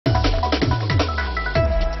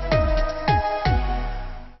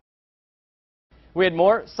We had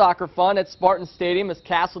more soccer fun at Spartan Stadium as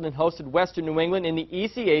Castleton hosted Western New England in the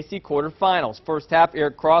ECAC quarterfinals. First half,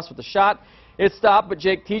 Eric Cross with a shot. It stopped, but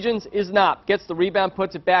Jake Tegens is not. Gets the rebound,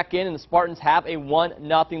 puts it back in, and the Spartans have a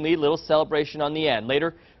 1-0 lead. Little celebration on the end.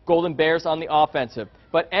 Later, Golden Bears on the offensive.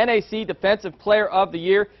 But NAC Defensive Player of the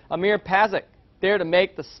Year, Amir Pazik, there to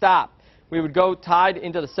make the stop. We would go tied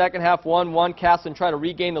into the second half, 1-1. Castleton try to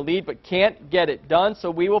regain the lead, but can't get it done,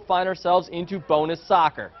 so we will find ourselves into bonus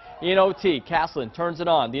soccer. In OT, Castleton turns it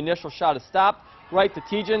on. The initial shot is stopped, right to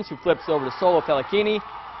Tegens, who flips over to Solo Pellicchini.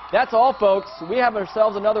 That's all, folks. We have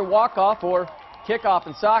ourselves another walk-off or kickoff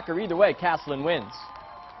in soccer. Either way, Castleton wins.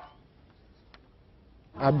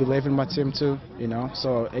 I believe in my team too, you know.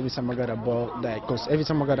 So every time I got a ball, because every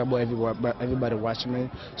time I got a ball, everybody watching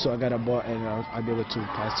me. So I got a ball and I'll be able to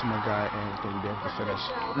pass to my guy and then be able to finish.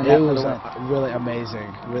 It was really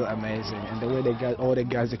amazing, and the way they got all the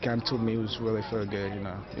guys that came to me was really feel good, you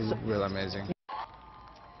know. It was really amazing.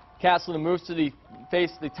 Castleton moves to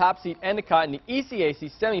face the top seed Endicott in the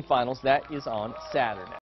ECAC semifinals. That is on Saturday.